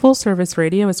Full Service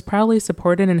Radio is proudly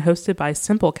supported and hosted by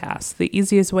Simplecast, the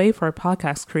easiest way for a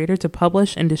podcast creator to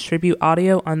publish and distribute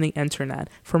audio on the internet.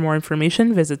 For more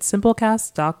information, visit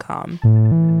simplecast.com.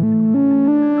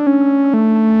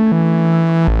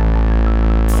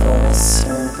 Full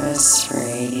Service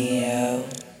Radio.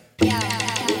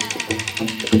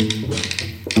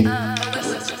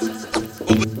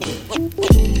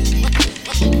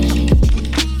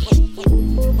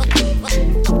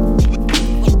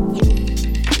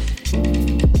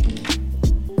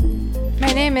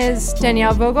 My name is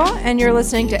Danielle Vogel, and you're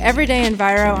listening to Everyday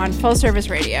Enviro on Full Service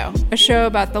Radio, a show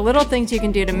about the little things you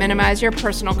can do to minimize your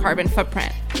personal carbon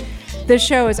footprint. This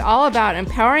show is all about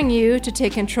empowering you to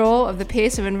take control of the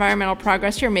pace of environmental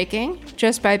progress you're making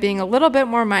just by being a little bit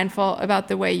more mindful about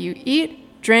the way you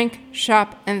eat, drink,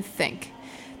 shop, and think.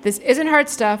 This isn't hard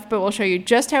stuff, but we'll show you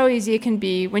just how easy it can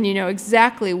be when you know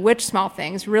exactly which small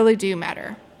things really do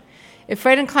matter. If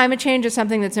fighting climate change is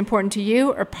something that's important to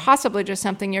you, or possibly just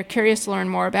something you're curious to learn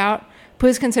more about,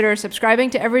 please consider subscribing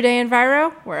to Everyday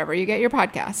Enviro wherever you get your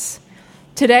podcasts.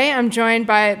 Today, I'm joined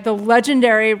by the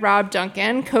legendary Rob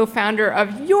Duncan, co-founder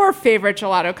of your favorite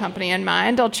gelato company and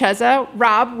mine, Dolcezza.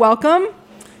 Rob, welcome.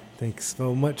 Thanks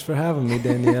so much for having me,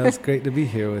 Danielle. It's great to be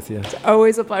here with you. It's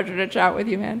always a pleasure to chat with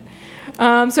you, man.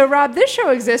 So, Rob, this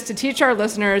show exists to teach our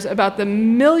listeners about the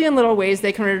million little ways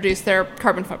they can reduce their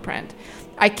carbon footprint.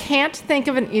 I can't think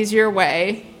of an easier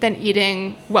way than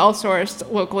eating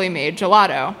well-sourced, locally made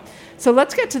gelato. So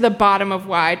let's get to the bottom of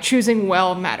why choosing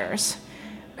well matters.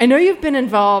 I know you've been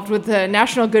involved with the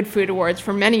National Good Food Awards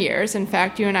for many years. In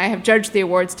fact, you and I have judged the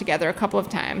awards together a couple of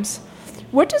times.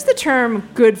 What does the term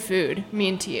good food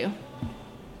mean to you?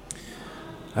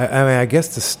 I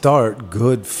guess to start,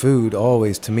 good food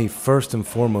always, to me, first and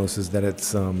foremost, is that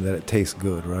it's that it tastes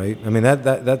good, right? I mean,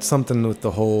 that's something with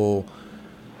the whole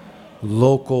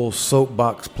local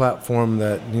soapbox platform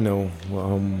that,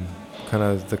 kind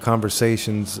of the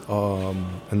conversations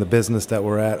and the business that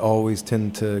we're at always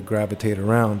tend to gravitate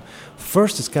around.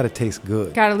 First, it's got to taste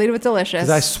good. Got to lead with delicious.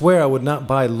 Because I swear I would not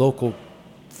buy local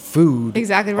food.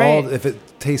 Exactly right. If it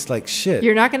tastes like shit.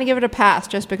 You're not going to give it a pass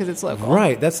just because it's local.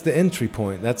 Right. That's the entry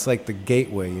point. That's like the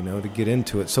gateway, to get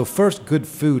into it. So first, good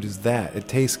food is that. It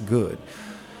tastes good.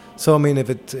 So, I mean,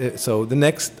 so the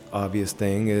next obvious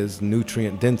thing is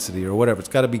nutrient density or whatever. It's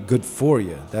got to be good for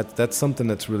you. That's something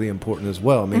that's really important as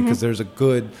well. I mean, because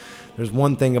there's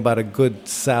one thing about a good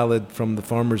salad from the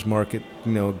farmer's market,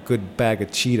 a good bag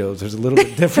of Cheetos. There's a little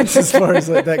bit difference as far as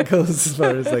that goes, as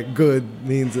far as good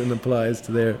means and applies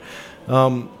to there.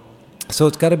 So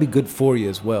it's got to be good for you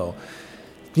as well.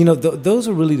 Those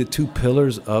are really the two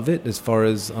pillars of it as far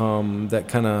as that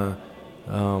kind of,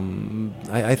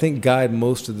 I think guide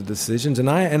most of the decisions, and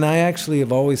I actually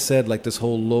have always said like this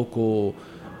whole local,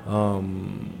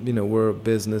 we're a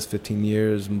business 15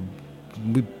 years,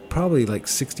 we probably like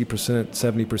 60%,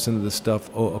 70% of the stuff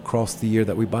across the year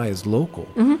that we buy is local,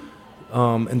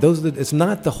 and those are it's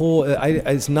not the whole.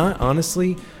 It's not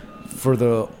honestly for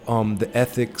the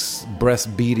ethics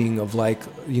breastbeating of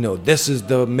this is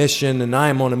the mission and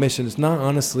I'm on a mission. It's not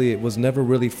honestly. It was never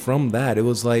really from that. It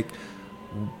was like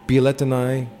Biolette and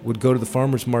I would go to the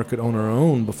farmer's market on our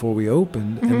own before we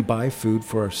opened and buy food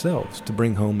for ourselves to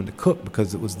bring home and to cook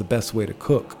because it was the best way to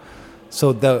cook.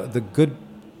 So the good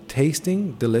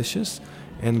tasting, delicious,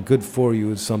 and good for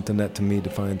you is something that to me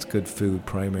defines good food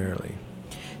primarily.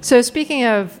 So speaking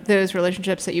of those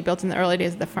relationships that you built in the early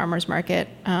days of the farmer's market,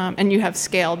 and you have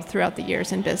scaled throughout the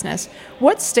years in business,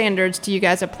 what standards do you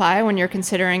guys apply when you're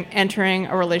considering entering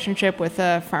a relationship with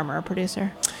a farmer or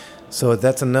producer? So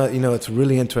that's another, it's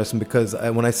really interesting because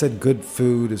when I said good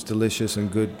food is delicious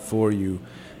and good for you,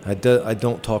 I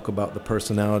don't talk about the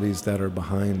personalities that are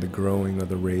behind the growing or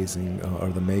the raising or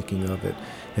the making of it.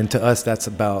 And to us, that's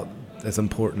about as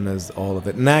important as all of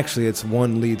it. And actually, it's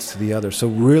one leads to the other. So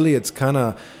really, it's kind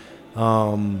of,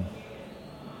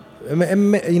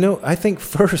 I think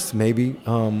first maybe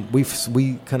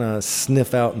we kind of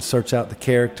sniff out and search out the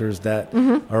characters that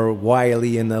are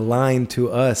wily and aligned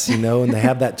to us, and they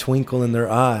have that twinkle in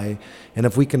their eye. And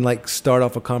if we can start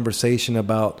off a conversation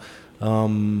about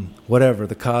whatever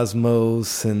the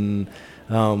cosmos and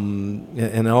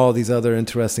all these other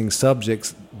interesting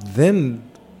subjects, then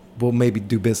we'll maybe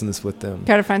do business with them.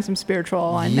 Got to find some spiritual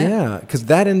alignment. Yeah, because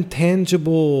that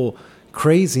intangible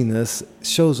craziness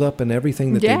shows up in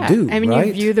everything that they do. I mean, right?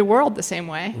 You view the world the same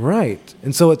way. Right.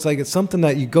 And so it's something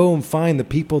that you go and find the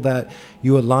people that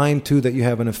you align to, that you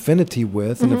have an affinity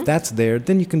with. And if that's there,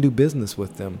 then you can do business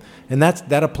with them. And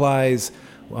that applies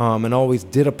and always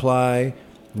did apply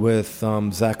with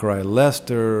Zachariah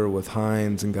Lester, with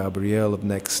Heinz and Gabrielle of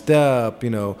Next Step,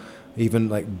 even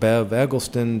like Bev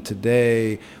Eggleston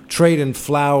today, trading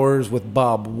flowers with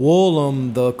Bob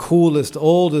Woolham, the coolest,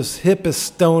 oldest, hippest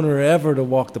stoner ever to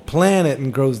walk the planet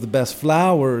and grows the best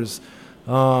flowers.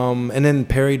 And then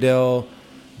Perrydale,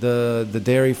 the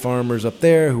dairy farmers up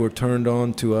there who were turned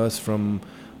on to us from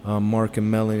Mark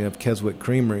and Melanie of Keswick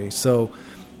Creamery. So,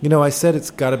 you know, I said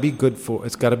it's got to be good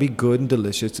and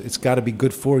delicious. It's got to be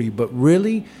good for you. But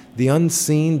really, the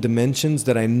unseen dimensions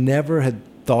that I never had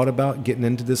thought about getting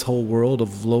into this whole world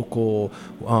of local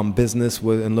business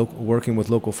working with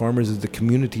local farmers is the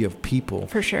community of people.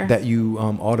 For sure. That you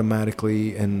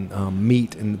automatically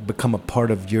meet and become a part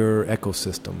of your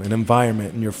ecosystem and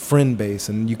environment and your friend base,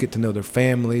 and you get to know their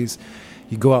families.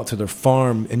 You go out to their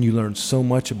farm and you learn so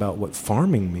much about what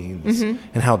farming means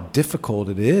and how difficult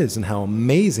it is and how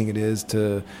amazing it is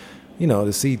to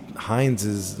see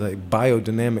Heinz's like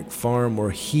biodynamic farm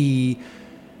where he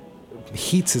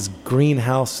heats his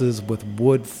greenhouses with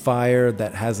wood fire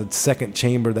that has a second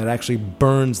chamber that actually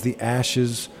burns the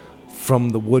ashes from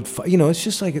the wood fire. You know, it's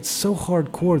just like, it's so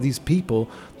hardcore, these people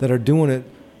that are doing it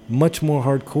much more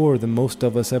hardcore than most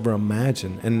of us ever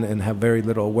imagine, and have very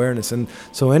little awareness. And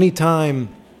so anytime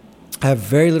I have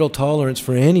very little tolerance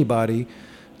for anybody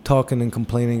talking and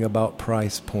complaining about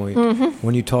price point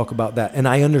when you talk about that. And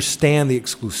I understand the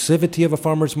exclusivity of a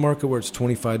farmer's market where it's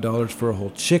 $25 for a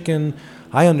whole chicken.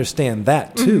 I understand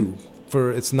that too.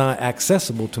 For it's not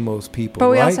accessible to most people. But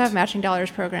we right? also have matching dollars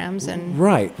programs and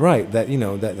right that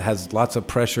that has lots of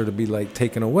pressure to be like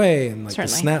taken away, and like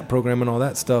certainly. the SNAP program and all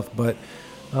that stuff. But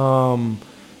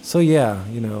so yeah,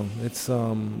 it's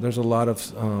there's a lot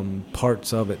of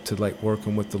parts of it to like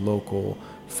working with the local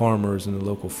farmers and the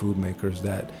local food makers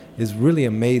that is really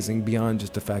amazing beyond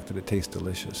just the fact that it tastes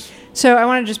delicious. So I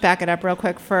want to just back it up real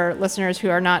quick for listeners who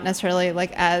are not necessarily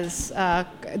like as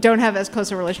don't have as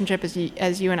close a relationship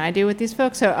as you and I do with these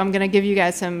folks. So I'm going to give you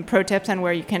guys some pro tips on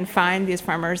where you can find these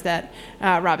farmers that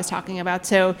Rob is talking about.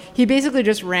 So he basically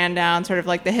just ran down sort of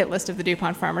like the hit list of the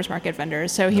DuPont Farmers Market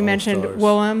vendors. So he mentioned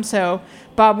Woolham. So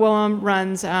Bob Woolham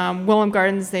runs Woolham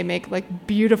Gardens. They make like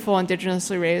beautiful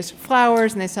indigenously raised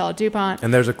flowers, and they sell at DuPont.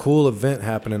 And there's a cool event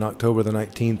happening October the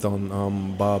 19th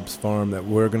on Bob's farm that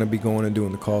we're going to be going and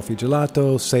doing the coffee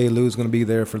gelato. Say Lou's going to be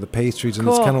there for the pastries, and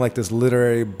cool. It's kind of like this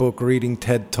literary book reading,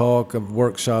 TED Talk of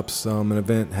workshops, an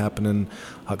event happening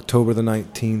October the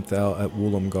 19th out at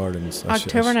Woolham Gardens.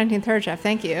 October 19th, third, Jeff.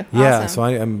 Thank you. Yeah,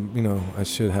 awesome. so I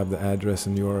should have the address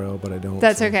and URL, but I don't.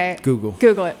 That's so okay. Google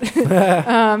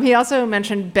it. He also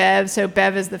mentioned Bev. So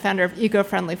Bev is the founder of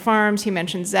Eco-Friendly Farms. He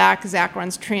mentioned Zach. Zach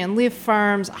runs Tree and Leaf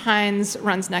Farms. Heinz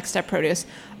runs Next Step Produce.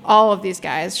 All of these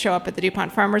guys show up at the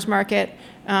DuPont Farmers Market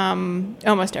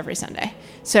almost every Sunday.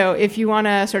 So if you want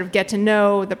to sort of get to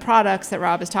know the products that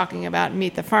Rob is talking about and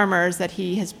meet the farmers that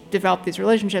he has developed these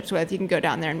relationships with, you can go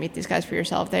down there and meet these guys for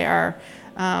yourself. They are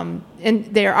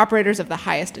operators of the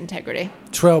highest integrity.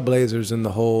 Trailblazers in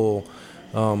the whole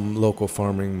local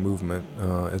farming movement,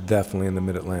 definitely in the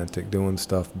Mid-Atlantic, doing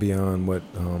stuff beyond what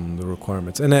the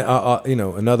requirements. And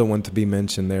another one to be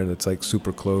mentioned there that's like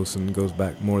super close and goes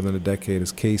back more than a decade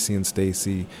is Casey and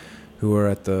Stacy, who are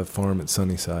at the farm at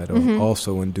Sunnyside,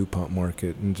 also in DuPont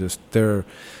Market, and just their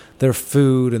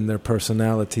food and their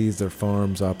personalities, their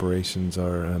farms operations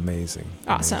are amazing.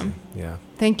 Awesome. Yeah.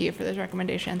 Thank you for those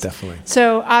recommendations. Definitely.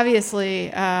 So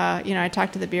obviously, I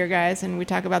talked to the beer guys and we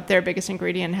talk about their biggest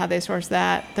ingredient, how they source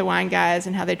that, the wine guys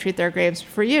and how they treat their grapes.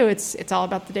 For you, it's all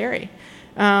about the dairy.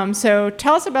 So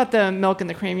tell us about the milk and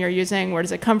the cream you're using. Where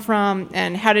does it come from?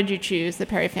 And how did you choose the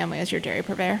Perry family as your dairy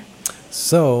purveyor?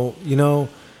 So,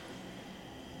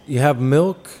 you have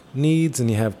milk needs and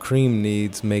you have cream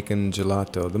needs making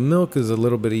gelato. The milk is a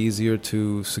little bit easier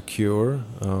to secure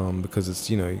because it's,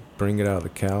 you bring it out of the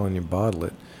cow and you bottle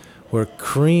it. Where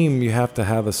cream, you have to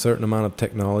have a certain amount of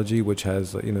technology, which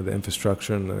has, the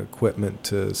infrastructure and the equipment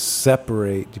to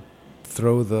separate,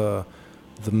 throw the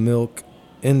milk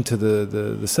into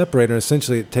the separator. And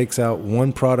essentially, it takes out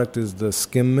one product is the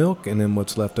skim milk, and then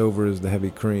what's left over is the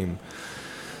heavy cream.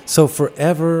 So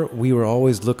forever, we were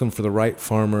always looking for the right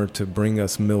farmer to bring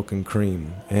us milk and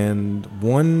cream. And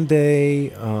one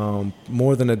day,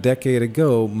 more than a decade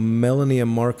ago, Melanie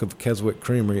and Mark of Keswick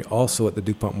Creamery, also at the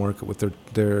DuPont Market with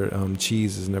their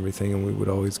cheeses and everything, and we would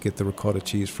always get the ricotta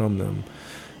cheese from them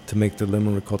to make the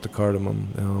lemon ricotta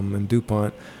cardamom. And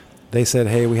DuPont, they said,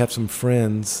 hey, we have some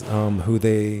friends who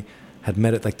they had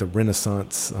met at like the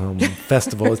Renaissance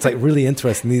festival. It's like really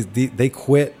interesting. They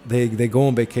quit. They go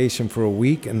on vacation for a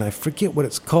week, and I forget what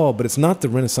it's called, but it's not the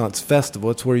Renaissance festival.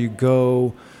 It's where you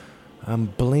go I'm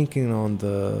blanking on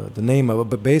the name of it,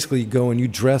 but basically you go and you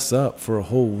dress up for a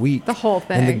whole week. The whole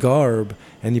thing. In the garb,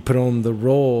 and you put on the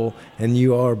roll, and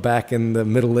you are back in the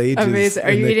Middle Ages. Amazing.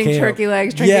 Are you eating camp. turkey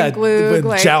legs, drinking glue?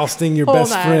 Like, jousting your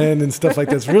best friend and stuff like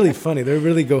that. It's really funny. They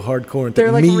really go hardcore into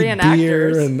They're like mead, reenactors.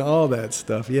 beer, and all that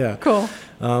stuff. Yeah. Cool.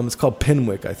 It's called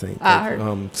Pinwick, I think.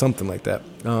 Heard. Something like that.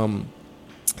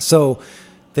 So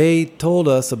they told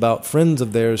us about friends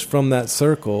of theirs from that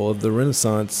circle of the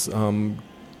Renaissance,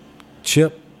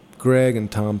 Chip, Greg,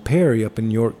 and Tom Perry up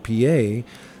in York, PA,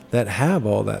 that have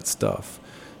all that stuff.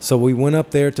 So we went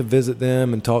up there to visit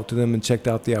them and talk to them and checked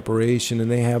out the operation, and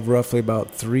they have roughly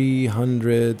about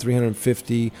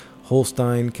 350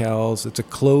 Holstein cows. It's a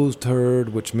closed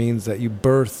herd, which means that you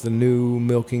birth the new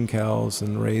milking cows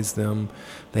and raise them.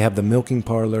 They have the milking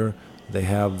parlor, they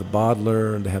have the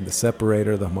bottler, they have the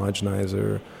separator, the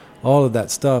homogenizer, all of that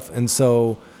stuff. And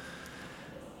so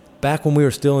back when we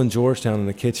were still in Georgetown in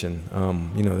the kitchen,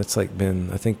 that's like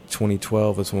been, I think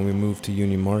 2012 is when we moved to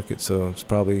Union Market, so it's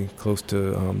probably close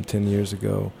to 10 years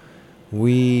ago.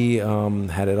 We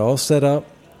had it all set up.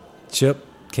 Chip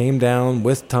came down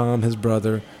with Tom, his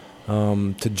brother,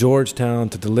 to Georgetown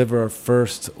to deliver our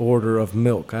first order of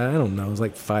milk. I don't know, it was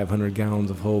like 500 gallons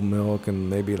of whole milk and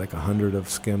maybe like 100 of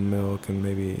skim milk and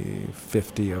maybe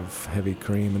 50 of heavy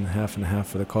cream and half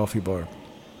for the coffee bar.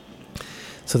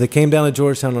 So they came down to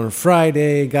Georgetown on a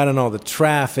Friday, got in all the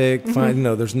traffic.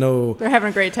 There's no... They're having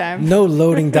a great time. No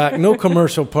loading dock, no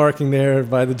commercial parking there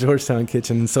by the Georgetown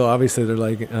kitchen. And so obviously they're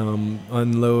like,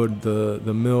 unload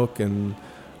the milk and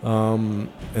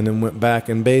then went back.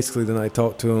 And basically then I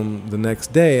talked to them the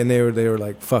next day and they were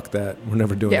like, fuck that. We're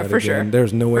never doing that again. Sure.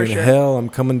 There's no way in hell I'm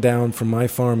coming down from my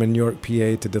farm in York,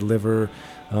 PA to deliver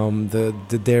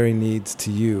the dairy needs to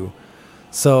you.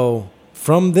 So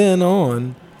from then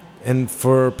on... And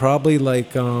for probably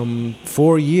like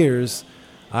 4 years,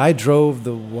 I drove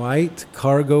the white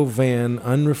cargo van,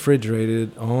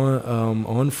 unrefrigerated,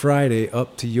 on Friday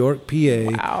up to York,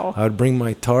 PA. Wow. I would bring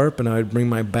my tarp and I would bring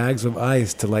my bags of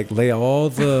ice to like lay all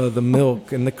the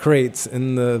milk in the crates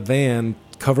in the van,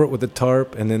 cover it with a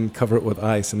tarp, and then cover it with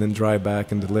ice, and then drive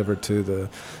back and deliver to the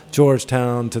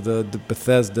Georgetown, to the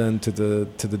Bethesda, and to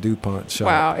the DuPont shop.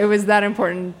 Wow, it was that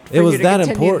important for it was you to that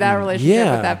continue important. That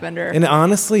relationship with that vendor. And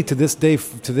honestly, to this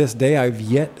day, I've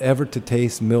yet ever to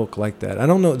taste milk like that. I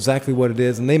don't know exactly what it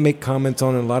is, and they make comments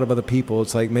on it. A lot of other people,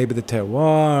 it's like maybe the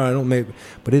terroir.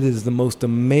 But it is the most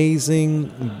amazing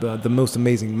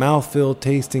mouthfeel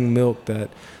tasting milk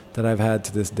that I've had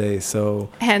to this day. So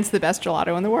hence the best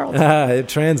gelato in the world. It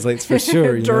translates for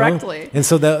sure. Directly. And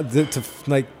so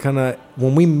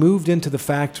when we moved into the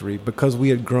factory, because we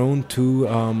had grown to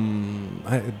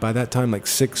by that time like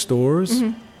 6 stores,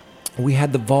 we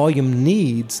had the volume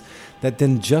needs that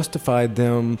then justified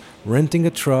them renting a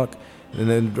truck. And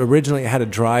then originally it had a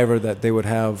driver that they would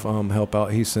have help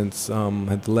out. He since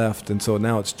had left, and so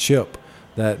now it's Chip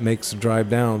that makes the drive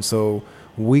down. So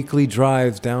weekly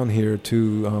drives down here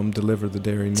to deliver the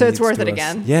dairy needs. So it's worth it us.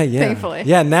 again. Yeah. Thankfully.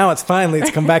 Yeah, now it's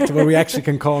come back to where we actually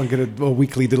can call and get a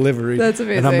weekly delivery. That's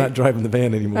amazing. And I'm not driving the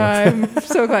van anymore. I'm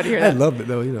so glad to hear that. I loved it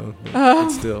though, but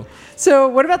still. So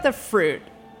what about the fruit?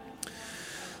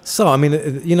 So, I mean,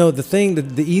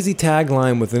 the easy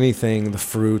tagline with anything, the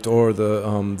fruit or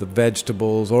the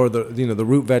vegetables or the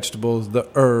root vegetables, the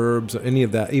herbs, any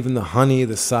of that, even the honey,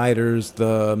 the ciders,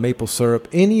 the maple syrup,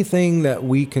 anything that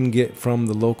we can get from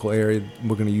the local area,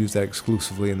 we're going to use that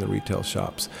exclusively in the retail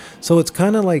shops. So it's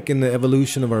kind of like in the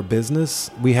evolution of our business,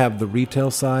 we have the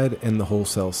retail side and the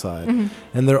wholesale side.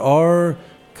 And there are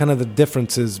kind of the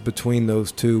differences between those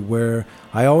two, where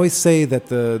I always say that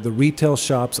the retail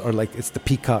shops are like, it's the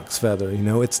peacock's feather,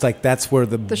 it's like that's where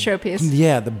the showpiece.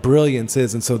 Yeah, the brilliance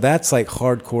is. And so that's like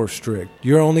hardcore strict.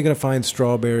 You're only going to find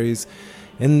strawberries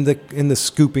in the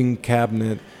scooping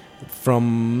cabinet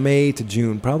from May to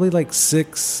June, probably like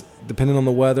 6, depending on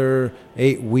the weather,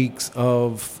 8 weeks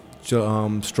of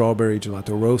strawberry gelato,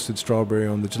 roasted strawberry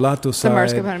on the gelato side.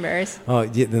 The mascarpone berries.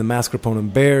 The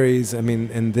mascarpone berries. I mean,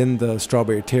 and then the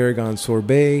strawberry tarragon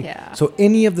sorbet. Yeah. So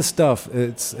any of the stuff,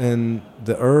 and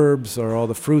the herbs or all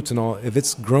the fruits and all, if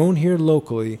it's grown here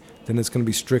locally, then it's going to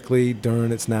be strictly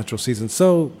during its natural season.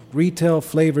 So retail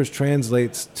flavors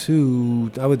translates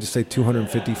to, I would just say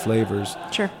 250 flavors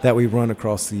that we run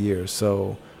across the year.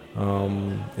 So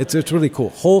it's really cool.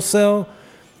 Wholesale,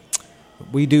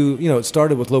 we do, it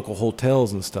started with local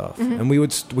hotels and stuff. And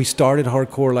we started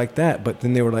hardcore like that, but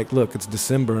then they were like, look, it's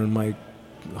December and my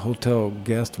hotel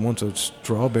guest wants a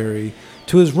strawberry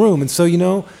to his room. And so,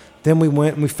 then we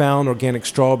went and we found organic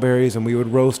strawberries, and we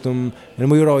would roast them.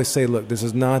 And we would always say, look, this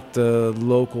is not the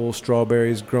local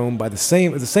strawberries grown by the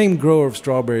same grower of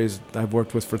strawberries I've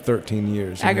worked with for 13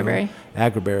 years.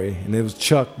 Agriberry. And it was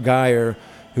Chuck Geyer,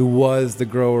 who was the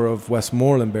grower of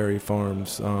Westmoreland Berry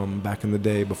Farms back in the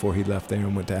day before he left there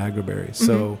and went to Agriberry.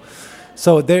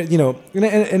 So there, you know,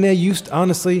 and I used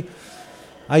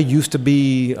to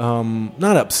be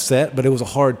not upset, but it was a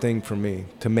hard thing for me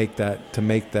to make that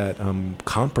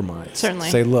compromise. Certainly.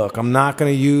 Say, look, I'm not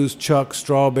going to use Chuck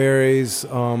strawberries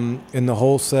in the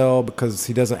wholesale because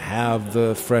he doesn't have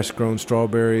the fresh grown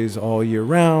strawberries all year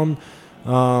round.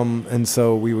 And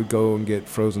so we would go and get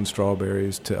frozen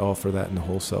strawberries to offer that in the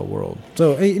wholesale world.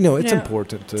 So, you know, it's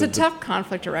important to... It's a tough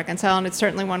conflict to reconcile, and it's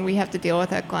certainly one we have to deal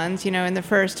with at Glenn's. You know, in the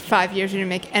first 5 years, we didn't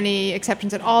make any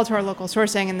exceptions at all to our local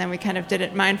sourcing, and then we kind of did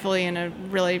it mindfully in a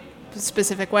really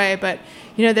specific way. But,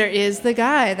 you know, there is the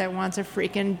guy that wants a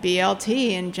freaking BLT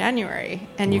in January,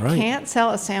 and you can't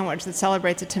sell a sandwich that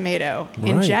celebrates a tomato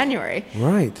in January.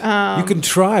 Right. You can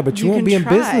try, but you won't be in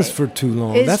business for too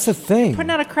long. That's the thing.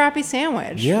 Putting out a crappy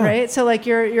sandwich, right? So, like,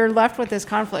 you're left with this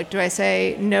conflict. Do I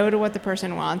say no to what the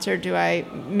person wants, or do I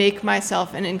make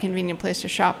myself an inconvenient place to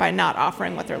shop by not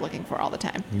offering what they're looking for all the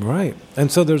time? Right.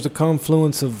 And so there's a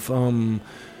confluence of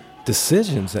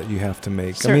decisions that you have to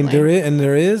make. Certainly. I mean,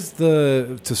 there is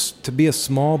to be a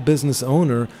small business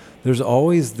owner, there's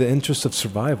always the interest of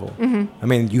survival. I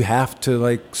mean, you have to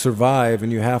like survive,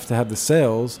 and you have to have the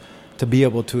sales to be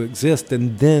able to exist,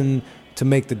 and then to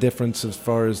make the difference as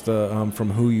far as the from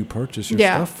who you purchase your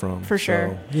stuff from. For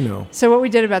sure. You know. So what we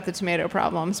did about the tomato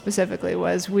problem specifically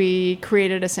was we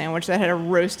created a sandwich that had a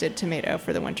roasted tomato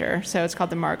for the winter. So it's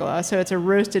called the Margola. So it's a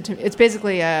roasted. It's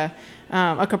basically a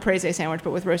caprese sandwich,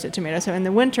 but with roasted tomatoes. So in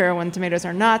the winter, when tomatoes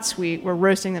are not sweet, we're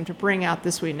roasting them to bring out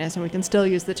the sweetness, and we can still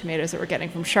use the tomatoes that we're getting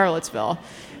from Charlottesville.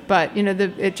 But, you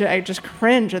know, I just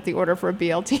cringe at the order for a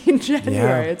BLT in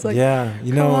January. It's like,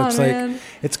 you know, it's man. like,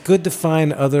 it's good to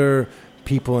find other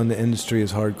people in the industry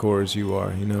as hardcore as you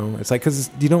are, you know? It's like, because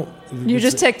you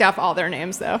just ticked off all their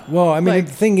names, though. Well, I mean,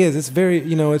 the thing is, it's very,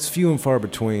 you know, it's few and far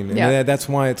between. And that's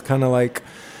why it's kind of like,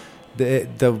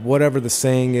 the whatever the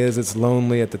saying is, it's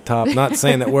lonely at the top. Not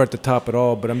saying that we're at the top at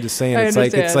all, but I'm just saying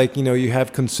it's like you know, you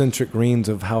have concentric rings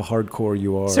of how hardcore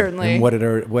you are. Certainly. And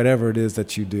whatever it is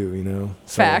that you do, you know.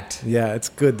 So, fact. Yeah, it's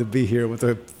good to be here with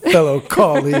a fellow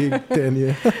colleague,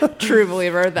 Danielle. True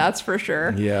believer, that's for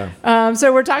sure. Yeah.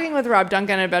 So we're talking with Rob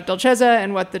Duncan about Dolcezza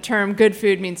and what the term good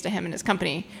food means to him and his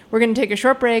company. We're going to take a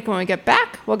short break. When we get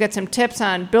back, we'll get some tips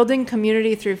on building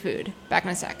community through food. Back in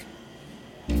a sec.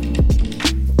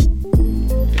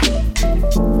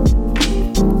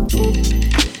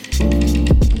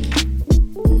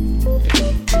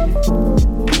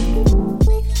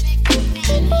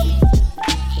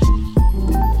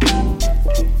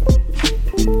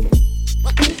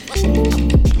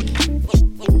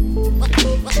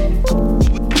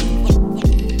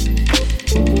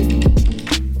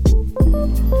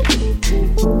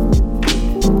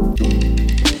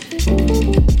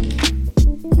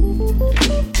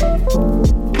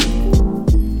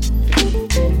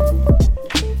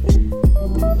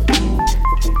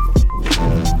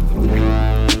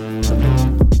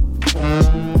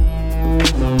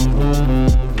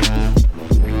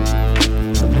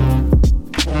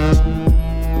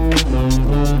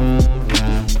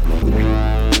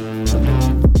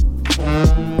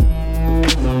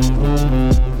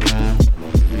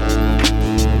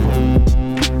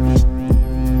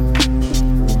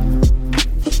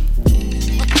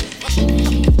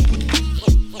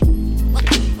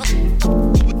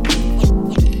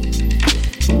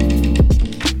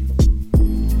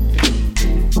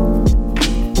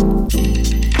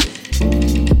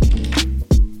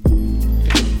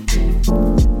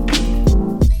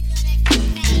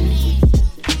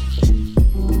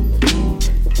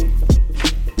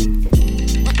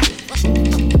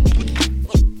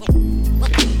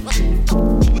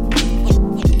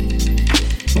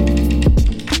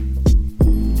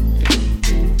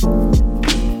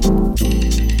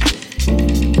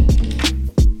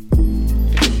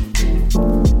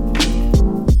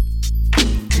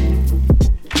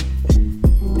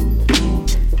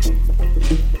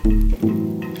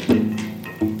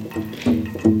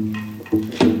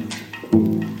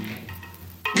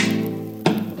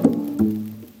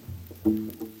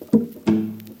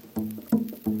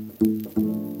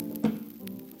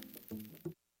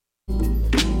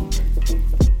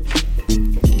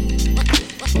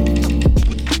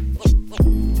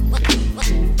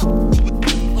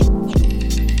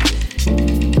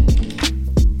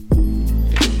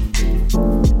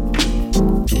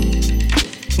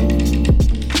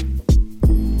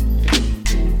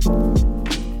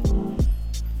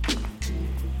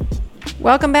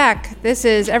 Welcome back. This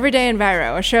is Everyday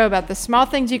Enviro, a show about the small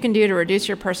things you can do to reduce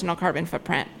your personal carbon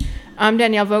footprint. I'm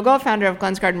Danielle Vogel, founder of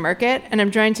Glens Garden Market, and I'm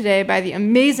joined today by the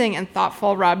amazing and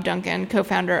thoughtful Rob Duncan,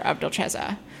 co-founder of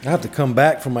Dolcezza. I have to come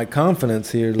back for my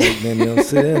confidence here, like Danielle.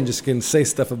 Sit in, just can say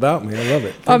stuff about me. I love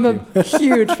it. I'm a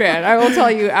huge fan. I will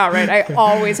tell you outright. I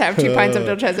always have 2 pints of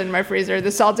Dolcezza in my freezer: the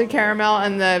salted caramel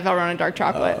and the Valrhona dark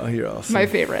chocolate. Oh, you're awesome. My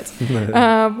favorites.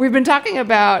 We've been talking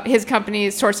about his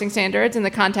company's sourcing standards in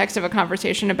the context of a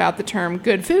conversation about the term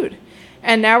good food.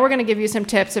 And now we're going to give you some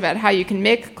tips about how you can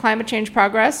make climate change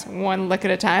progress one lick at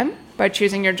a time by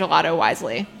choosing your gelato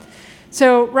wisely.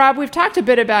 So, Rob, we've talked a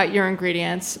bit about your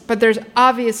ingredients, but there's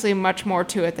obviously much more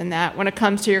to it than that when it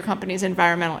comes to your company's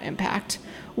environmental impact.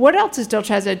 What else is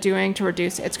Dolcezza doing to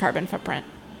reduce its carbon footprint?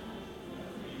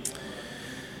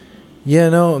 Yeah,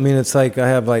 no, I mean, it's like I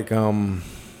have like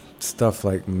stuff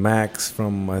like Max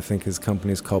from, I think his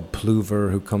company is called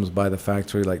Pluver, who comes by the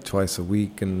factory like twice a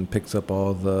week and picks up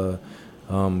all the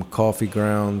coffee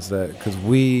grounds because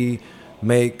we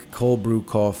make cold brew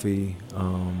coffee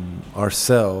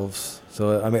ourselves.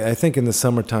 So, I mean, I think in the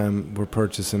summertime we're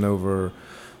purchasing over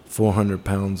 400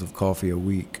 pounds of coffee a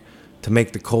week to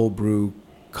make the cold brew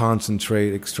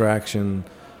concentrate extraction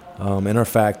in our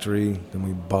factory. Then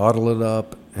we bottle it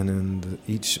up, and then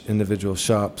each individual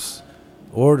shops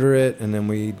order it, and then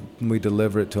we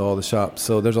deliver it to all the shops.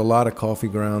 So there's a lot of coffee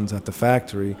grounds at the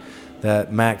factory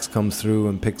that Max comes through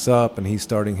and picks up, and he's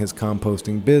starting his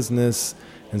composting business.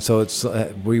 And so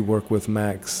we work with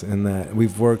Max in that.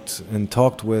 We've worked and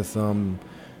talked with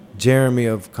Jeremy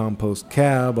of Compost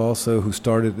Cab also, who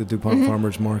started the DuPont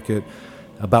Farmers Market,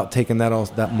 about taking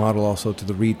that model also to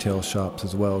the retail shops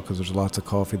as well, because there's lots of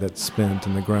coffee that's spent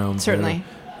in the ground. Certainly.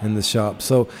 In the shop.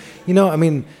 So, you know, I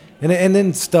mean, and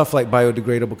then stuff like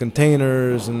biodegradable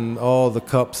containers and all the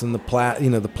cups and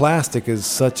the plastic is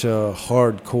such a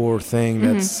hardcore thing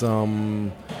that's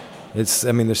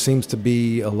there seems to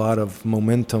be a lot of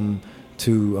momentum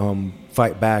to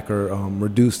fight back or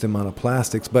reduce the amount of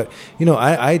plastics. But, you know,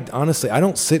 I honestly, I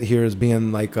don't sit here as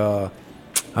being like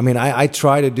I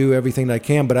try to do everything that I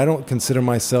can, but I don't consider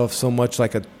myself so much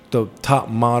like the top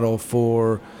model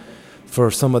for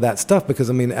some of that stuff, because,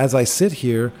 I mean, as I sit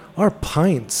here, our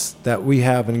pints that we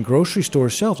have in grocery store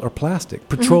shelves are plastic,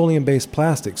 petroleum-based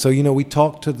plastic. So, you know, we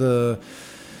talk to the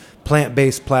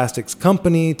plant-based plastics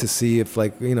company to see if,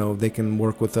 like, you know, they can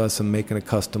work with us in making a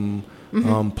custom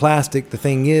plastic. The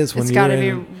thing is, when it's got to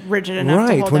be rigid enough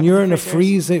to hold when up you're the in a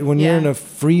freezers. you're in a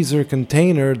freezer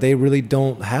container, they really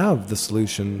don't have the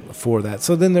solution for that.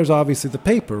 So then there's obviously the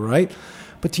paper, right?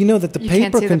 But you know that the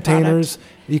paper containers,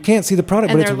 you can't see the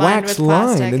product, and but it's wax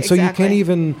lined, and so you can't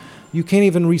even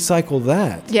recycle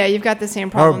that. Yeah, you've got the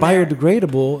same problem. Or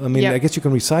biodegradable. I mean, I guess you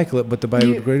can recycle it, but the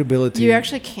biodegradability you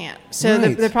actually can't. So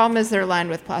right. the problem is they're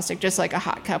lined with plastic, just like a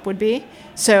hot cup would be.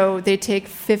 So they take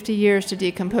 50 years to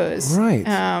decompose.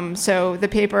 Right. So the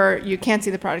paper, you can't see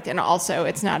the product, and also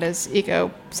it's not as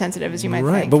eco-sensitive as you might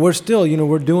right. think. But we're still, you know,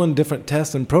 we're doing different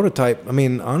tests and prototype. I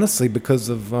mean, honestly, because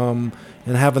of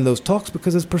and having those talks,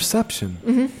 because it's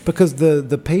perception. Because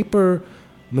the paper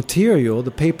material,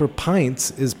 the paper pints,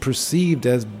 is perceived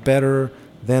as better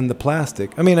than the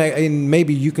plastic. I mean, and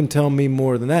maybe you can tell me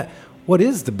more than that. What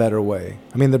is the better way?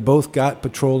 I mean, they both got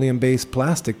petroleum-based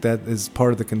plastic that is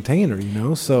part of the container, you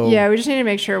know? So yeah, we just need to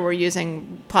make sure we're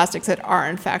using plastics that are,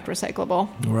 in fact, recyclable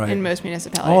in most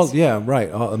municipalities.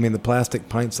 I mean, the plastic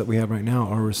pints that we have right now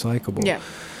are recyclable. Yeah.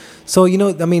 So, you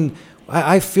know, I mean,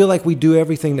 I feel like we do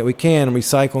everything that we can, and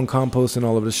recycle and compost in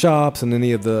all of the shops, and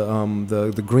any of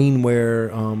the greenware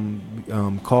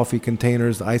coffee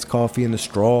containers, the iced coffee, and the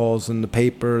straws, and the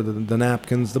paper, the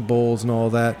napkins, the bowls, and all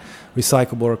that,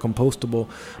 recyclable or compostable.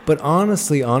 But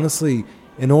honestly,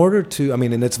 in order to, I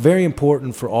mean, and it's very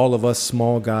important for all of us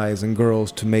small guys and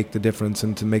girls to make the difference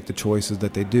and to make the choices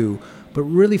that they do. But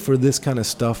really, for this kind of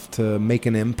stuff to make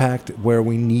an impact where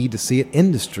we need to see it,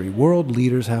 industry, world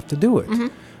leaders have to do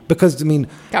it. Because, I mean,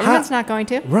 government's not going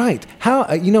to. Right. How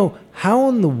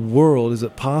in the world is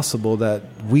it possible that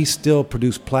we still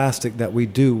produce plastic that we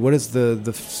do? What is the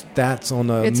stats on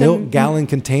a milk gallon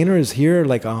container is here?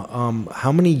 Like,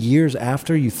 how many years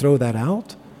after you throw that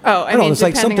out? Oh, I mean, it's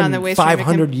like depending on the waste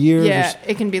 500 years. Yeah,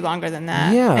 it can be longer than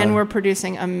that. Yeah. And we're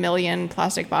producing 1 million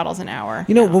plastic bottles an hour.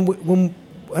 You know,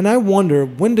 and I wonder,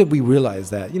 when did we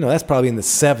realize that? You know, that's probably in the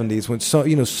 70s when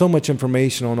so much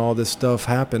information on all this stuff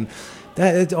happened.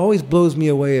 That it always blows me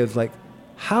away of, like,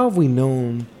 how have we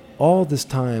known all this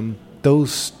time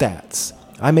those stats?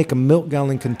 I make a milk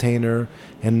gallon container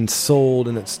and sold,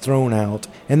 and it's thrown out,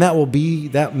 and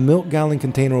that milk gallon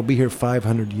container will be here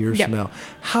 500 years from now.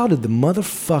 How did the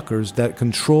motherfuckers that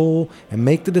control and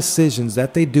make the decisions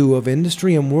that they do of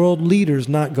industry and world leaders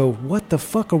not go, what the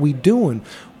fuck are we doing?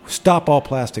 Stop all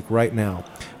plastic right now.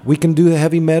 We can do the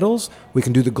heavy metals, we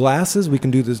can do the glasses, we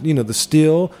can do the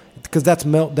steel, because that's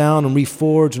melt down and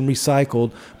reforged and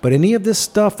recycled. But any of this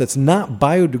stuff that's not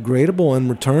biodegradable and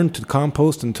returned to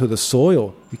compost and to the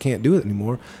soil, you can't do it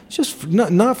anymore. It's just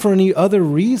not for any other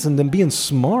reason than being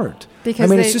smart.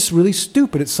 Because it's just really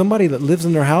stupid. It's somebody that lives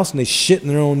in their house and they shit in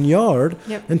their own yard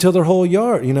until their whole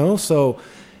yard, So,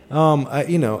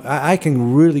 I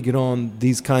can really get on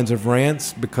these kinds of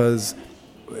rants because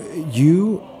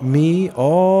you, me,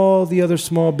 all the other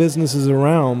small businesses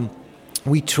around,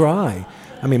 we try.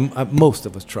 I mean, most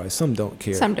of us try. Some don't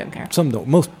care. Some don't care. Some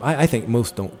don't. I think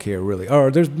most don't care really. Or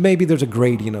there's a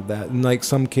gradient of that, and like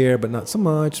some care, but not so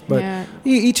much. But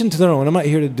each into their own. I'm not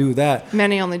here to do that.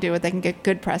 Many only do what they can get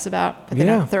good press about, but they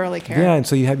don't thoroughly care. Yeah, and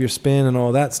so you have your spin and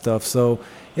all that stuff. So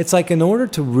it's like in order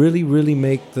to really, really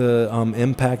make the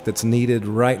impact that's needed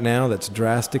right now, that's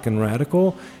drastic and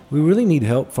radical, we really need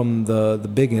help from the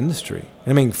big industry.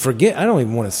 I mean, I don't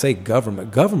even want to say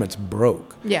government. Government's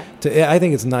broke. Yeah. I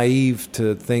think it's naive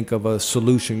to think of a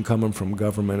solution coming from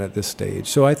government at this stage.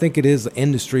 So I think it is the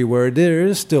industry where there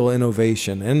is still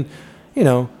innovation. And,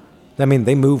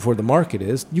 they move where the market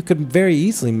is. You could very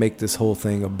easily make this whole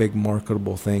thing a big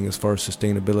marketable thing as far as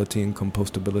sustainability and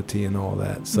compostability and all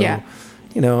that. So,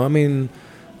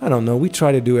 I don't know. We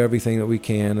try to do everything that we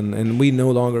can, and we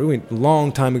no longer.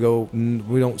 Long time ago,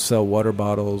 we don't sell water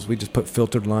bottles. We just put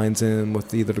filtered lines in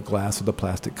with either the glass or the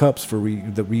plastic cups for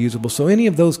the reusable. So any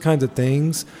of those kinds of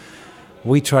things,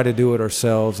 we try to do it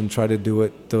ourselves and try to do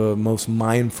it the most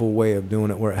mindful way of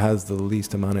doing it, where it has the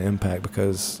least amount of impact.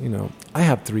 Because I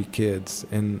have 3 kids,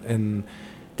 and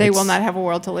they will not have a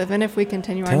world to live in if we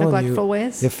continue our neglectful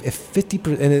ways. If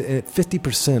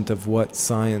 50% of what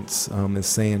science is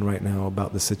saying right now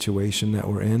about the situation that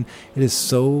we're in, it is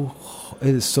so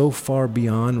far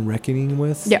beyond reckoning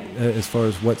with as far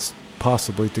as what's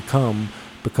possibly to come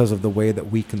because of the way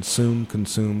that we consume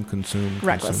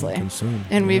recklessly.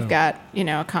 And we've got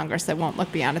a Congress that won't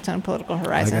look beyond its own political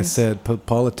horizons. Like I said,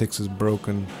 politics is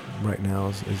broken right now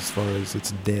as far as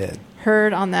it's dead.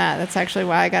 Heard on that. That's actually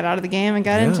why I got out of the game and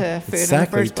got into food in the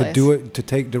first place. To do it, to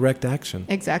take direct action.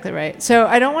 Exactly right. So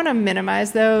I don't want to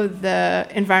minimize, though, the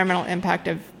environmental impact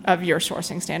of your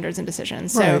sourcing standards and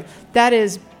decisions. So that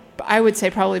is, I would say,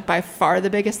 probably by far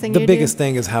the biggest thing you do. The biggest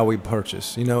thing is how we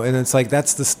purchase, and it's like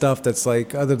that's the stuff that's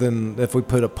like, other than if we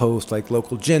put a post like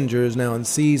local ginger is now in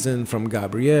season from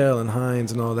Gabrielle and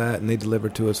Heinz and all that, and they deliver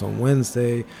to us on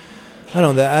Wednesday.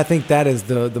 I think that is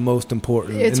the most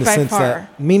important. It's in the by sense far.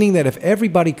 that, meaning that if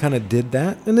everybody kind of did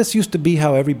that, and this used to be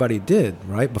how everybody did,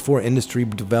 right? Before industry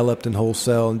developed in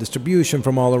wholesale and distribution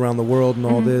from all around the world and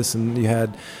all this, and you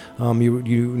had,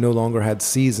 you no longer had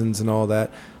seasons and all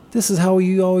that. This is how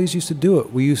we always used to do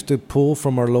it. We used to pull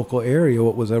from our local area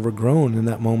what was ever grown in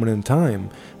that moment in time.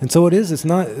 And so it's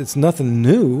nothing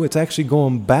new. It's actually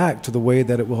going back to the way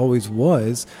that it always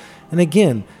was. And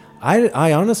again,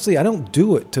 I honestly, I don't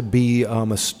do it to be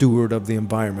a steward of the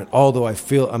environment, although I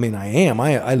am.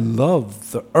 I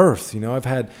love the earth. I've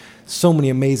had so many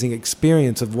amazing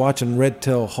experiences of watching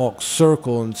red-tailed hawks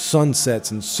circle and sunsets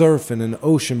and surfing and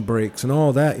ocean breaks and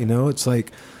all that. It's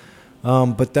like,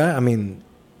 but that,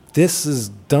 this is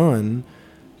done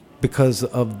because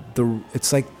of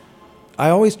it's like, I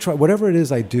always try, whatever it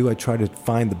is I do, I try to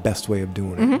find the best way of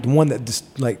doing it. The one that just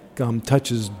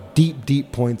touches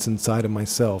deep points inside of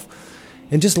myself.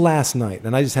 And just last night,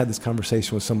 and I just had this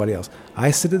conversation with somebody else.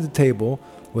 I sit at the table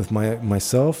with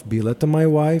myself, Violetta, my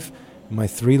wife, my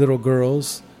 3 little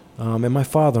girls, and my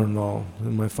father-in-law.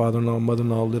 And my father-in-law and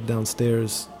mother-in-law lived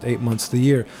downstairs 8 months of the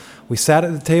year. We sat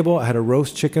at the table. I had a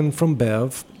roast chicken from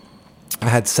Bev. I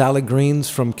had salad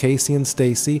greens from Casey and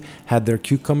Stacy, had their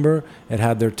cucumber, it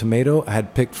had their tomato. I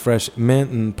had picked fresh mint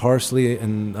and parsley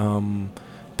and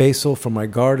basil from my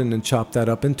garden and chopped that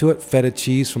up into it. Feta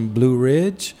cheese from Blue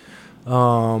Ridge.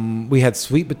 We had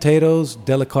sweet potatoes,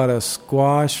 delicata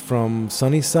squash from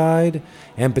Sunnyside,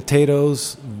 and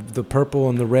potatoes, the purple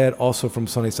and the red, also from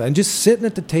Sunnyside. And just sitting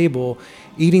at the table,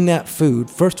 eating that food.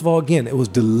 First of all, again, it was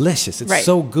delicious. It's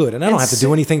so good. And I don't have to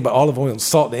do anything but olive oil and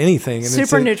salt and anything. And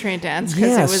super nutrient dense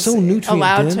because it was so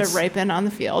allowed to ripen on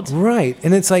the field. Right.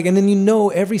 And it's like, and then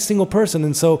every single person.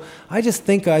 And so I just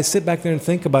think, I sit back there and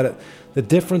think about it. the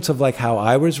difference of like how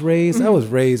I was raised. I was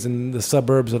raised in the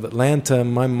suburbs of Atlanta.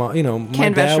 And my mom, my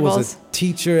Canned dad was vegetables. a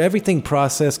teacher. Everything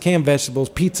processed, canned vegetables,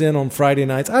 pizza in on Friday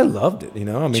nights. I loved it. I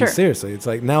mean, Sure. seriously, it's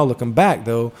like now looking back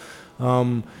though,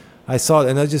 I saw it,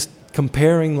 and I was just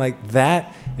comparing like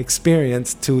that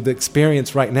experience to the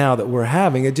experience right now that we're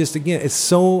having. It just, again, it's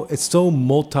so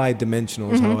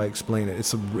multi-dimensional is how I explain it.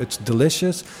 It's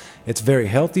delicious. It's very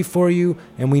healthy for you,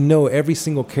 and we know every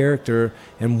single character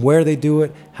and where they do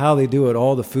it, how they do it,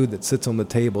 all the food that sits on the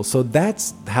table. So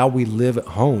that's how we live at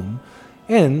home,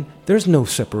 and there's no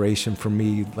separation for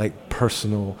me, like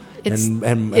personal and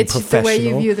it's professional. the way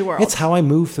you view the world. It's how I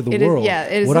move through the It is- world. yeah,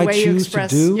 it is what the I way you choose express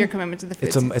to do, your commitment to the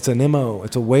food. it's an MO.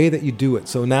 It's a way that you do it.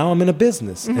 So now I'm in a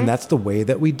business, and that's the way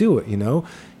that we do it. You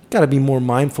got to be more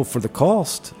mindful for the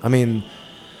cost. I mean,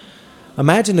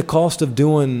 imagine the cost of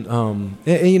doing,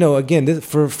 again,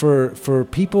 for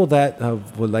people that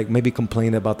would like maybe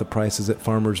complain about the prices at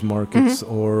farmers markets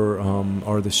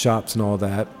or the shops and all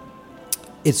that.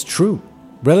 It's true.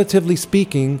 Relatively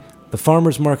speaking, the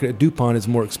farmers market at DuPont is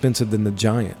more expensive than the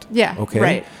Giant. Yeah, Okay.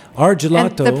 right. Our And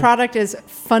gelato, the product is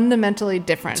fundamentally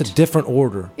different. it's a different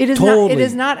order. It is totally. not. It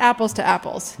is not apples to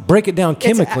apples. Break it down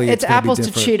chemically. It's gonna be apples to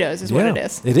different. Cheetos is what it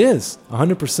is. It is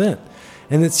 100%,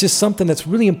 and it's just something that's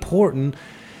really important.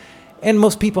 And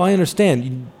most people, I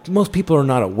understand, most people are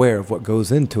not aware of what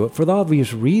goes into it for the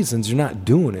obvious reasons. You're not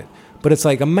doing it. But it's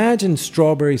like, imagine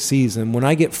strawberry season when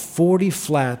I get 40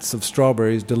 flats of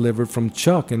strawberries delivered from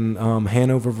Chuck in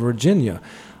Hanover, Virginia.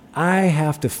 I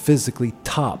have to physically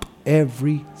top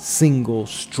every single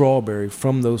strawberry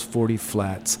from those 40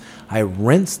 flats. I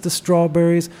rinse the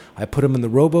strawberries, I put them in the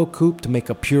RoboCoupe to make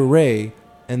a puree,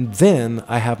 and then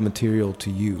I have material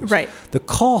to use. Right. The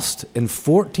cost in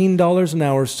 $14 an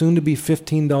hour, soon to be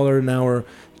 $15 an hour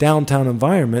downtown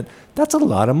environment, that's a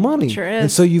lot of money. Sure is.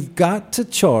 And so you've got to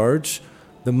charge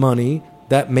the money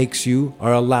that makes you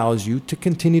or allows you to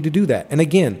continue to do that. And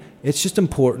again, it's just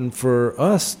important for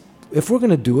us, if we're going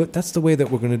to do it, that's the way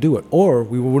that we're going to do it, or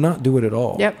we will not do it at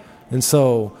all. Yep. And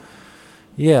so,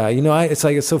 yeah,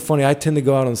 it's so funny. I tend to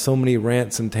go out on so many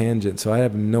rants and tangents, so I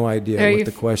have no idea what You've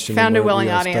the question. found and a where willing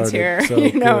we got audience started. here. So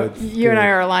you good, and I good.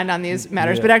 are aligned on these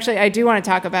matters. Yeah. But actually, I do want to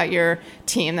talk about your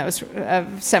team. That was a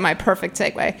semi-perfect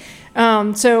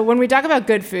segue. So when we talk about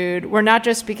good food, we're not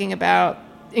just speaking about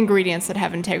ingredients that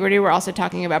have integrity. We're also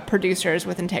talking about producers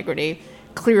with integrity.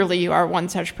 Clearly, you are one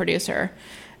such producer.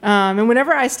 And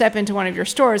whenever I step into one of your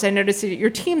stores, I notice that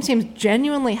your team seems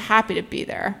genuinely happy to be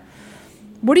there.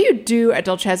 What do you do at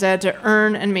Dolcezza to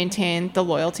earn and maintain the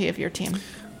loyalty of your team?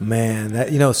 Man,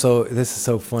 so this is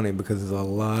so funny because there's a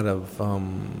lot of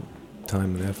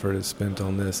time and effort is spent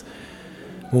on this.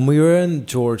 When we were in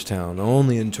Georgetown,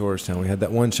 only in Georgetown, we had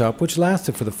that one shop, which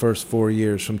lasted for the first 4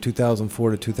 years. From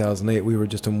 2004 to 2008, we were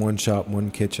just in one shop, one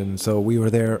kitchen. So we were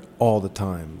there all the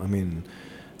time. I mean,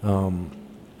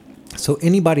 so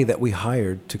anybody that we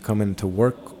hired to come in to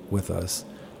work with us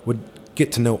would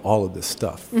get to know all of this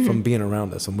stuff from being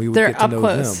around us, and we would They're get to up know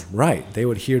close. them. Right. They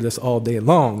would hear this all day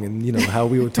long, and how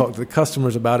we would talk to the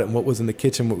customers about it and what was in the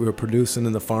kitchen, what we were producing,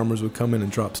 and the farmers would come in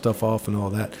and drop stuff off and all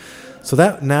that. So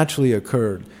that naturally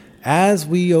occurred. As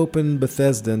we opened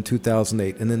Bethesda in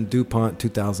 2008, and then DuPont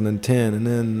 2010, and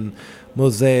then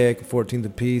Mosaic, 14th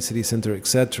and P, City Center,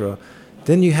 etc.,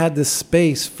 then you had this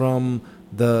space from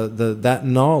that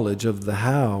knowledge of the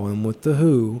how and with the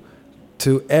who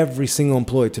to every single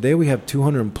employee. Today we have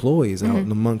 200 employees out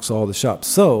and amongst all the shops.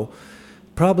 So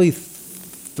probably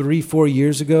 3-4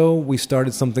 years ago, we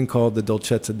started something called the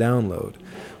Dolcezza Download,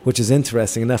 which is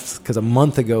interesting enough because a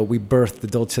month ago we birthed the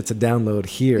Dolcezza Download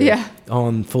here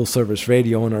on Full Service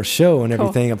Radio on our show and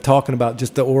everything. Cool. I'm talking about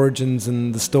just the origins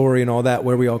and the story and all that,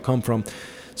 where we all come from.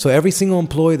 So every single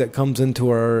employee that comes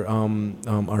into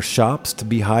our shops to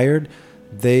be hired,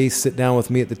 they sit down with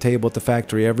me at the table at the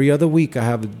factory. Every other week I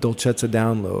have a Dolcezza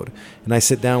Download, and I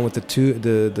sit down with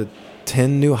the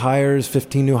 10 new hires,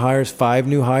 15 new hires, 5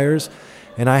 new hires,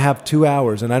 and I have 2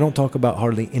 hours, and I don't talk about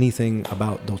hardly anything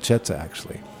about Dolcezza,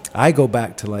 actually. I go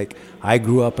back to, I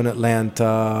grew up in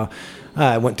Atlanta.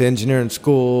 I went to engineering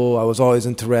school. I was always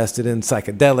interested in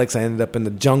psychedelics. I ended up in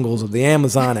the jungles of the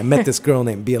Amazon. I met this girl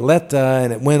named Violetta,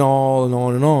 and it went on and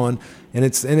on and on. And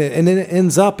it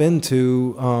ends up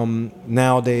into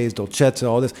nowadays Dolcezza,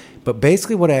 all this. But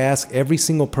basically what I ask every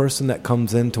single person that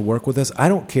comes in to work with us, I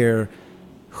don't care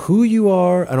who you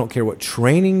are, I don't care what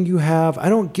training you have, I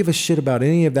don't give a shit about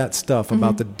any of that stuff,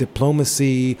 about the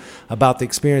diplomacy, about the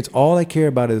experience. All I care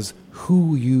about is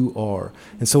who you are.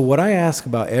 And so what I ask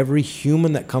about every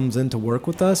human that comes in to work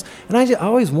with us, and I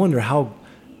always wonder, how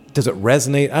does it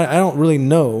resonate? I don't really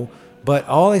know, But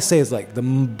all I say is like the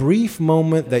brief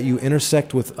moment that you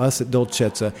intersect with us at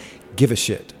Dolcezza, give a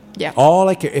shit. Yeah. All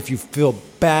I care, if you feel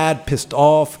bad, pissed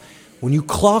off, when you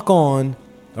clock on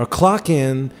or clock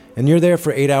in and you're there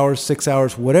for 8 hours, 6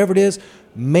 hours, whatever it is,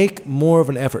 make more of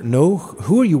an effort. Know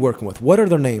who are you working with? What are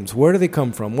their names? Where do they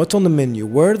come from? What's on the menu?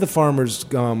 Where are the farmers?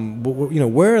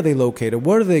 Where are they located?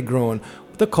 What are they growing?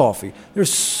 The coffee.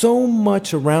 There's so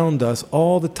much around us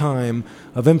all the time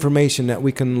of information that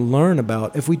we can learn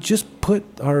about if we just put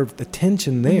our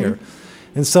attention there.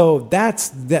 And so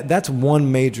that's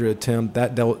one major attempt,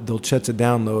 that Dolcezza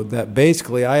download, that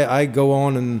basically I go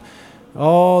on and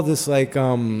all this like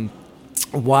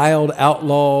wild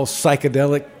outlaw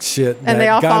psychedelic shit, and they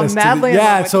all fall madly in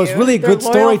love with so it's you. really They're good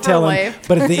loyal storytelling. for life.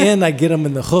 But at the end, I get them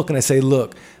in the hook and I say,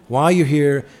 look, while you're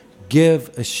here,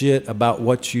 give a shit about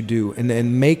what you do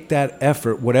and make that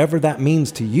effort, whatever that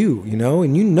means to you, you know.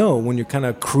 And when you're kind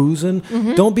of cruising,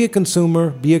 don't be a consumer,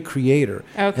 be a creator.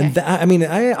 Okay. And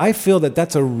I feel that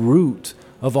that's a root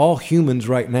of all humans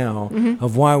right now,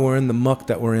 of why we're in the muck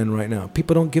that we're in right now.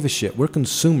 People don't give a shit. We're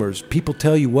consumers. People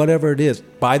tell you whatever it is,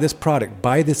 buy this product,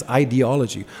 buy this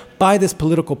ideology, buy this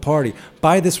political party,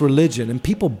 buy this religion, and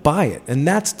people buy it. And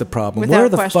that's the problem. Without we're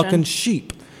the question. fucking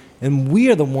sheep. And we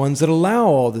are the ones that allow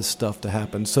all this stuff to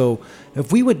happen. So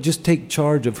if we would just take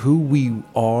charge of who we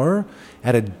are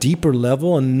at a deeper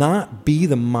level and not be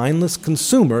the mindless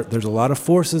consumer, there's a lot of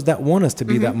forces that want us to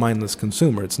be that mindless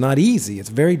consumer. It's not easy. It's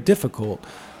very difficult.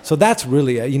 So that's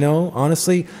really,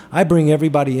 honestly, I bring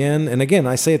everybody in. And again,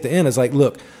 I say at the end, it's like,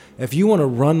 look, if you want to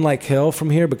run like hell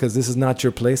from here because this is not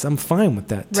your place, I'm fine with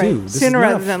that too. Right. This Sooner is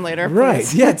not rather than later. Right.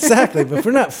 Please. Yeah, exactly. But if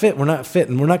we're not fit, we're not fit.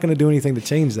 And we're not going to do anything to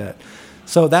change that.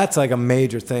 So that's like a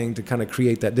major thing to kind of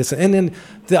create that distance. And then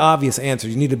the obvious answer,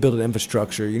 you need to build an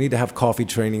infrastructure. You need to have coffee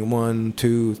training, 1,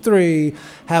 2, 3,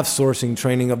 have sourcing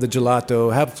training of the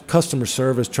gelato, have customer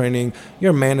service training,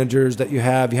 your managers that you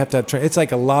have to have training. It's like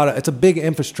it's a big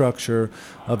infrastructure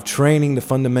of training the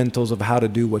fundamentals of how to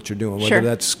do what you're doing, whether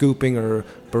that's scooping or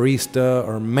barista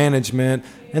or management,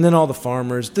 and then all the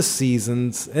farmers, the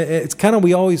seasons. It's kind of,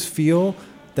 we always feel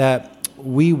that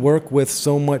we work with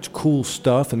so much cool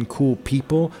stuff and cool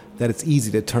people that it's easy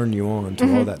to turn you on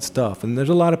to all that stuff. And there's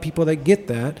a lot of people that get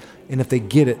that. And if they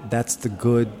get it, that's the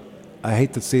good, I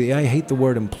hate the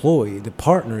word employee, the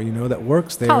partner, that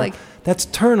works there. Colleague. That's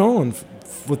turned on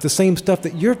with the same stuff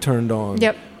that you're turned on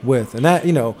with. And that,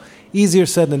 easier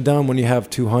said than done when you have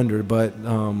 200, but,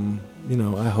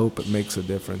 I hope it makes a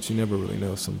difference. You never really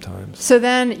know sometimes. So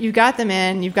then you got them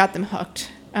in, you've got them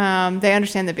hooked. They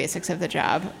understand the basics of the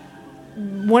job.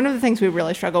 One of the things we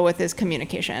really struggle with is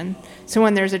communication. So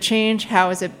when there's a change, how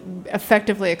is it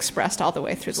effectively expressed all the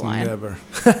way through the line? Never.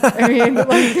 I mean,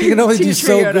 you can only do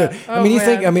so Toyota.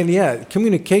 good. Oh,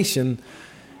 Communication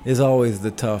is always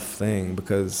the tough thing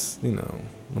because,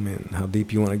 how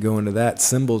deep you want to go into that.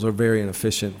 Symbols are very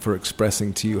inefficient for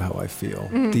expressing to you how I feel.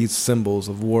 These symbols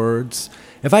of words.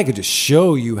 If I could just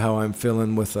show you how I'm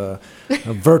feeling with a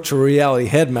virtual reality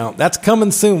head mount, that's coming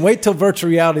soon. Wait till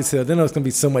virtual reality's here. Then it's going to be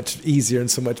so much easier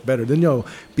and so much better. Then you'll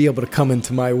be able to come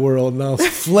into my world and I'll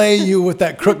flay you with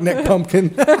that crook neck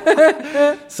pumpkin.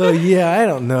 So, yeah, I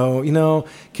don't know.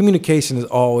 Communication is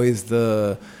always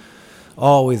the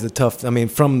tough. I mean,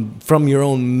 from your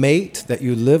own mate that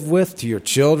you live with to your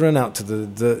children out to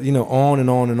the on and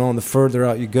on and on. The further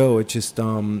out you go, it just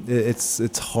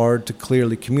it's hard to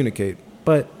clearly communicate.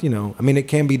 But it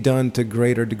can be done to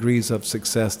greater degrees of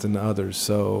success than others.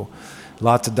 So,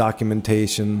 lots of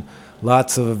documentation,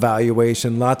 lots of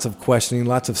evaluation, lots of questioning,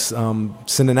 lots of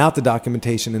sending out the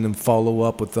documentation and then follow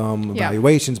up with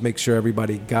evaluations. Make sure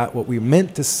everybody got what we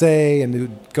meant to say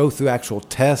and go through actual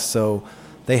tests. So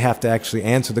they have to actually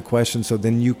answer the question, so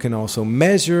then you can also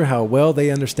measure how well they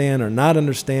understand or not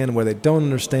understand, where they don't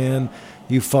understand.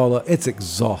 You follow. It's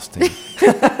exhausting.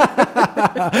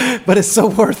 But it's so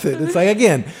worth it. It's like,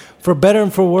 again, for better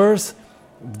and for worse,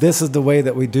 this is the way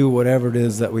that we do whatever it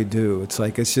is that we do. It's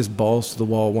like, it's just balls to the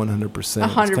wall 100%.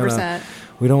 100%.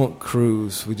 We don't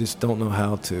cruise. We just don't know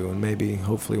how to. And maybe,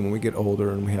 hopefully, when we get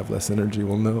older and we have less energy,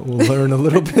 we'll learn a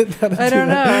little bit how to do I don't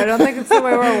know. I don't think it's the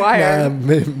way we're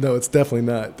wired. No, it's definitely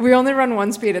not. We only run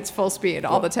one speed. It's full speed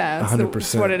all the time. 100%.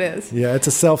 That's what it is. Yeah, it's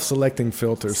a self-selecting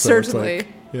filter. So Certainly. It's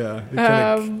like, yeah, it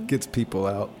kind of gets people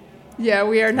out. Yeah,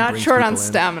 we are not brings short on people in.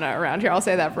 stamina around here. I'll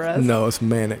say that for us. No, it's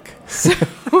manic.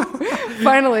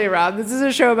 Finally, Rob, this is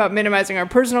a show about minimizing our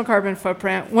personal carbon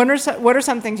footprint. What are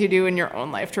some things you do in your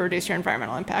own life to reduce your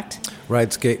environmental impact?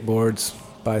 Ride skateboards,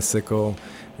 bicycle,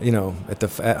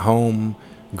 at home,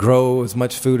 grow as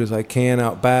much food as I can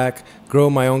out back, grow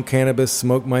my own cannabis,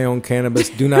 smoke my own cannabis,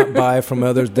 do not buy from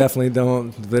others, definitely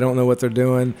don't. They don't know what they're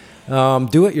doing.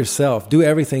 Do it yourself. Do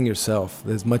everything yourself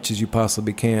as much as you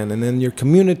possibly can. And then your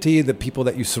community, the people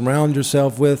that you surround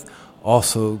yourself with,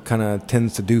 also kind of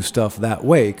tends to do stuff that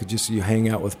way, because just you hang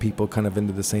out with people kind of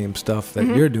into the same stuff that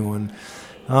you're doing.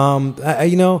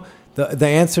 The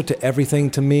answer to everything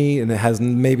to me, and it has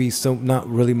maybe not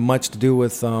really much to do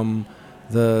with the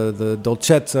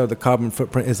dolcezza, the carbon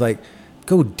footprint, is like,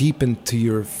 go deep into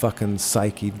your fucking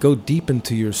psyche. Go deep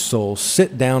into your soul.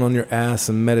 Sit down on your ass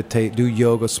and meditate. Do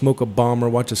yoga. Smoke a bomber.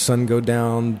 Watch the sun go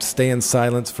down. Stay in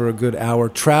silence for a good hour.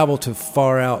 Travel to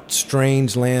far out,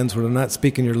 strange lands where they're not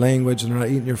speaking your language and they're not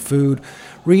eating your food.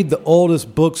 Read the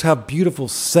oldest books. Have beautiful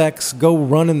sex. Go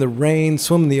run in the rain.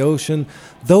 Swim in the ocean.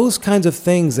 Those kinds of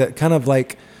things that kind of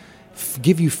like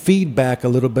give you feedback a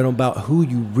little bit about who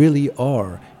you really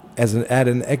are. At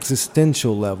an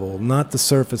existential level, not the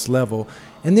surface level.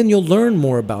 And then you'll learn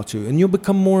more about you, and you'll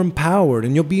become more empowered,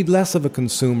 and you'll be less of a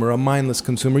consumer, a mindless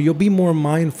consumer. You'll be more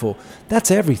mindful. That's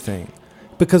everything.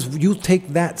 Because you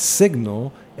take that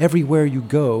signal everywhere you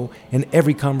go, in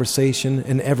every conversation,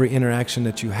 in every interaction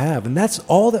that you have. And that's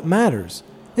all that matters.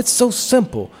 It's so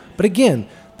simple. But again,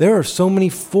 there are so many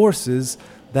forces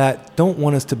that don't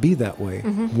want us to be that way.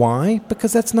 Why?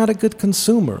 Because that's not a good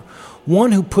consumer.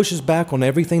 One who pushes back on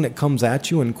everything that comes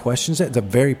at you and questions it is a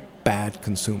very bad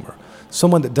consumer.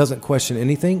 Someone that doesn't question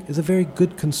anything is a very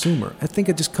good consumer. I think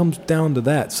it just comes down to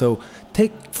that. So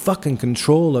take fucking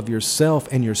control of yourself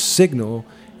and your signal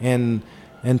and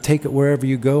take it wherever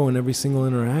you go in every single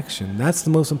interaction. That's the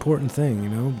most important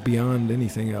thing, beyond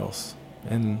anything else.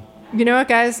 And you know what,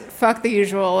 guys? Fuck the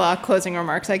usual closing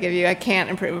remarks I give you. I can't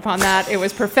improve upon that. It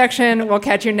was perfection. We'll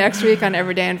catch you next week on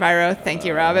Everyday Enviro. Thank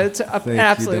you, Rob. It's an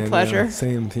absolute pleasure.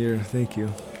 Same here. Thank you.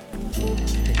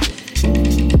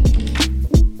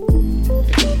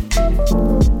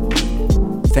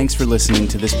 Thanks for listening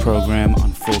to this program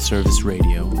on Full Service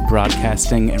Radio,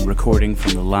 broadcasting and recording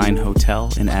from the Line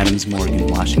Hotel in Adams Morgan,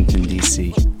 Washington,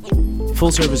 D.C.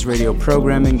 Full Service Radio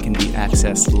programming can be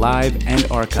accessed live and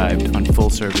archived on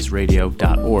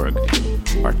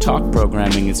fullserviceradio.org. Our talk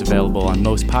programming is available on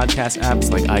most podcast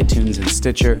apps like iTunes and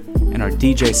Stitcher, and our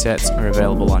DJ sets are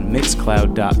available on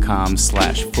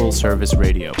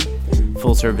mixcloud.com/fullserviceradio.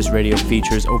 Full Service Radio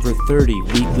features over 30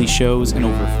 weekly shows and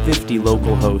over 50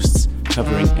 local hosts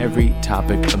covering every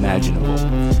topic imaginable.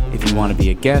 If you want to be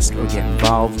a guest or get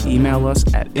involved, email us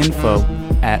at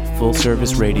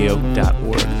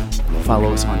info@fullserviceradio.org.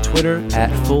 Follow us on Twitter at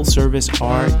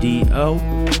FullServiceRDO,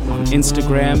 on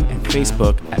Instagram and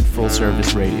Facebook at Full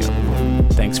Service Radio.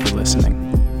 Thanks for listening.